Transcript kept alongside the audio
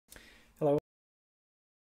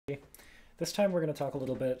This time we're going to talk a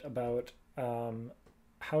little bit about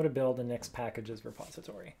how to build a nixpkgs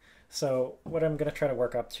repository. So what I'm going to try to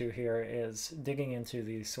work up to here is digging into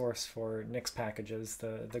the source for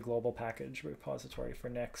nixpkgs, the global package repository for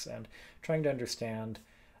Nix, and trying to understand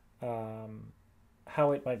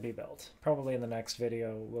how it might be built. Probably in the next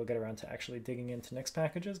video we'll get around to actually digging into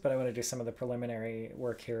nixpkgs, but I want to do some of the preliminary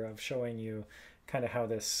work here of showing you kind of how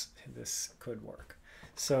this could work.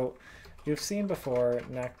 So you've seen before,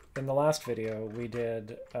 in the last video, we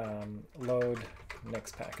did load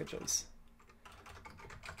nixpkgs.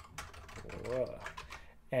 Whoa.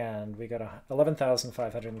 And we got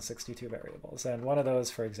 11,562 variables. And one of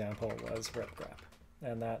those, for example, was ripgrep.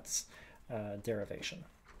 And that's derivation.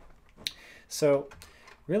 So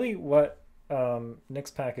really what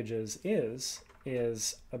nixpkgs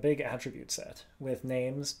is a big attribute set with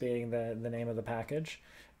names being the name of the package,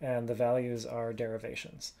 and the values are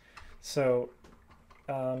derivations. So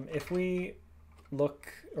if we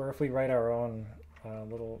look, or if we write our own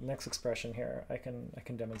little Nix expression here, I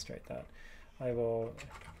can demonstrate that. I will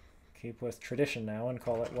keep with tradition now and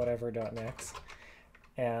call it whatever.nix.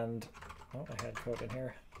 And oh, I had code in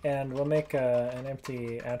here. And we'll make an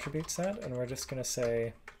empty attribute set, and we're just going to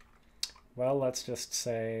say, well, let's just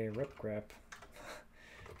say ripgrep,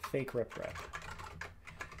 fake ripgrep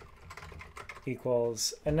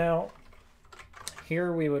equals, and now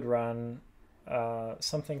here we would run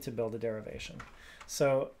something to build a derivation.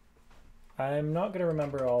 So I'm not going to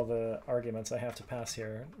remember all the arguments I have to pass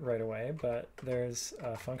here right away, but there's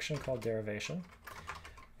a function called derivation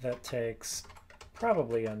that takes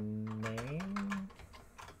probably a name.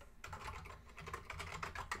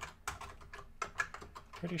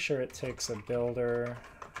 Pretty sure it takes a builder,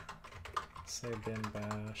 say bin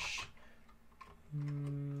bash. I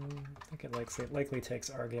think it likely takes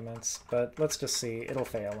arguments, but let's just see. It'll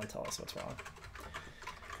fail and tell us what's wrong.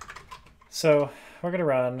 So we're going to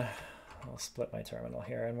run, I'll split my terminal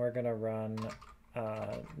here, and we're going to run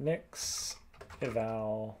nix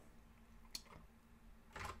eval,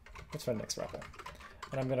 let's run nix REPL.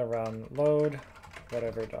 And I'm going to run load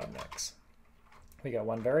whatever.nix. We got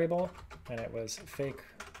one variable, and it was fake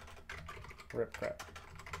ripgrep.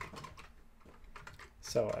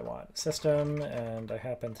 So I want system, and I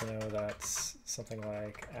happen to know that's something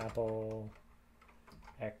like Apple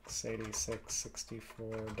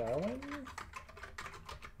x86-64 Darwin,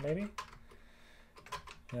 maybe.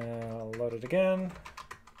 I'll load it again,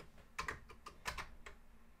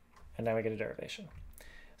 and now we get a derivation.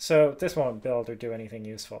 So this won't build or do anything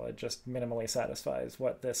useful. It just minimally satisfies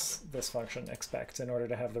what this function expects in order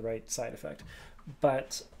to have the right side effect.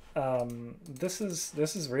 But this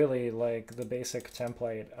is really like the basic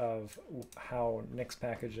template of how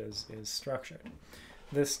nixpkgs is structured.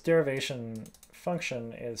 This derivation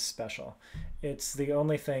function is special. It's the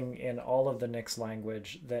only thing in all of the Nix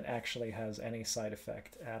language that actually has any side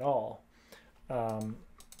effect at all.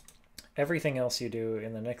 Everything else you do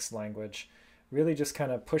in the Nix language really just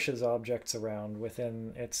kind of pushes objects around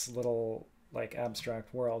within its little like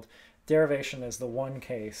abstract world. Derivation is the one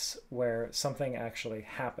case where something actually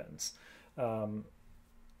happens.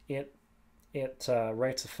 It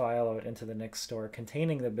writes a file out into the Nix store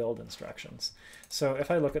containing the build instructions. So if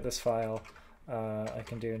I look at this file, I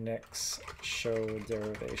can do nix show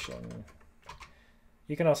derivation.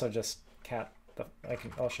 You can also just cat the,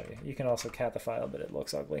 I'll show you. You can also cat the file, but it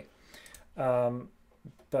looks ugly.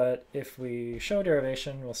 But if we show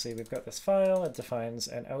derivation, we'll see we've got this file. It defines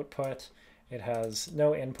an output. It has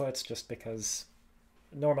no inputs just because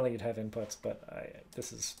normally you'd have inputs, but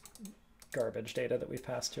this is garbage data that we've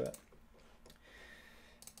passed to it.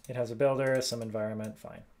 It has a builder, some environment,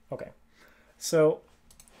 fine. Okay. So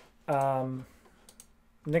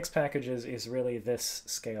nixpkgs is really this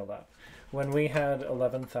scaled up. When we had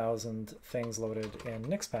 11,000 things loaded in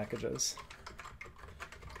nixpkgs,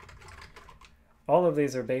 all of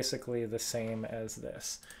these are basically the same as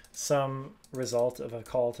this. Some result of a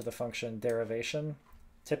call to the function derivation,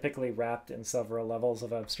 typically wrapped in several levels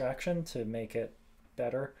of abstraction to make it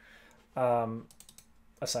better,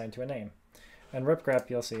 assigned to a name. And ripgrep,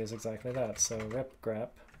 you'll see, is exactly that. So ripgrep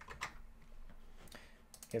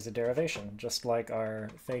is a derivation, just like our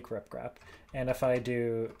fake ripgrep. And if I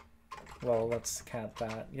do, well, let's cat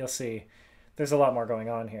that, you'll see there's a lot more going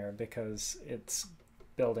on here because it's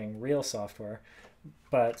building real software.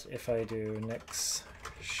 But if I do nix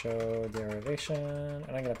show derivation,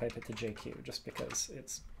 and I'm going to pipe it to JQ just because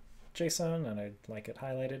it's JSON and I'd like it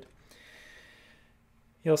highlighted,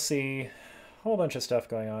 you'll see a whole bunch of stuff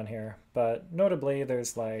going on here. But notably,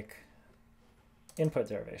 there's like input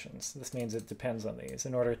derivations. This means it depends on these.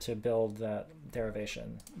 In order to build that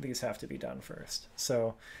derivation, these have to be done first.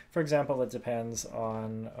 So, for example, it depends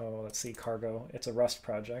on, let's see, Cargo. It's a Rust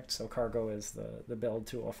project, so Cargo is the build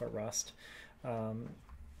tool for Rust.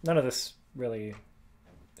 None of this really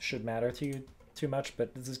should matter to you too much,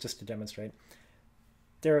 but this is just to demonstrate.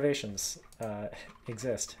 Derivations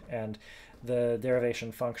exist, and the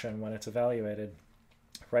derivation function, when it's evaluated,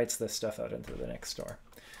 writes this stuff out into the Nix store.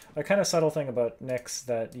 A kind of subtle thing about Nix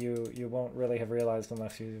that you won't really have realized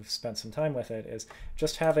unless you've spent some time with it is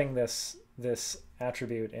just having this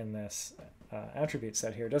attribute in this attribute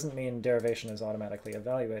set here doesn't mean derivation is automatically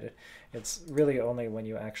evaluated. It's really only when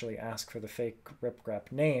you actually ask for the fake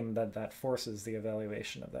ripgrep name that forces the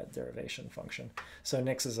evaluation of that derivation function. So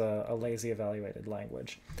Nix is a lazy evaluated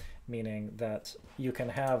language, meaning that you can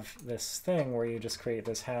have this thing where you just create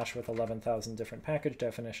this hash with 11,000 different package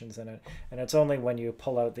definitions in it, and it's only when you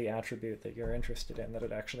pull out the attribute that you're interested in that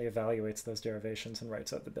it actually evaluates those derivations and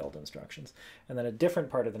writes out the build instructions. And then a different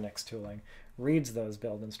part of the Nix tooling reads those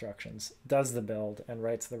build instructions, does the build, and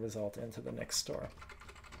writes the result into the Nix store.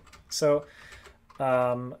 So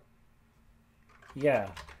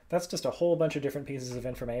yeah, that's just a whole bunch of different pieces of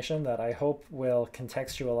information that I hope will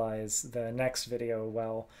contextualize the next video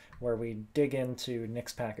well, where we dig into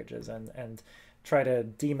Nix packages and try to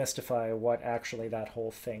demystify what actually that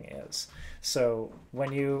whole thing is. So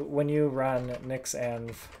when you run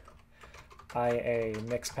nixenv ia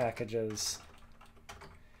nix packages,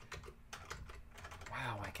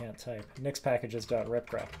 wow, I can't type,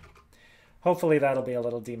 nixpackages.ripgrep. Hopefully that'll be a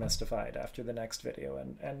little demystified after the next video,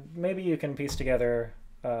 and maybe you can piece together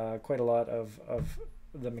quite a lot of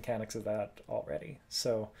the mechanics of that already.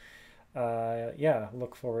 So yeah,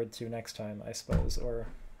 look forward to next time, I suppose, or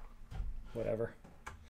whatever.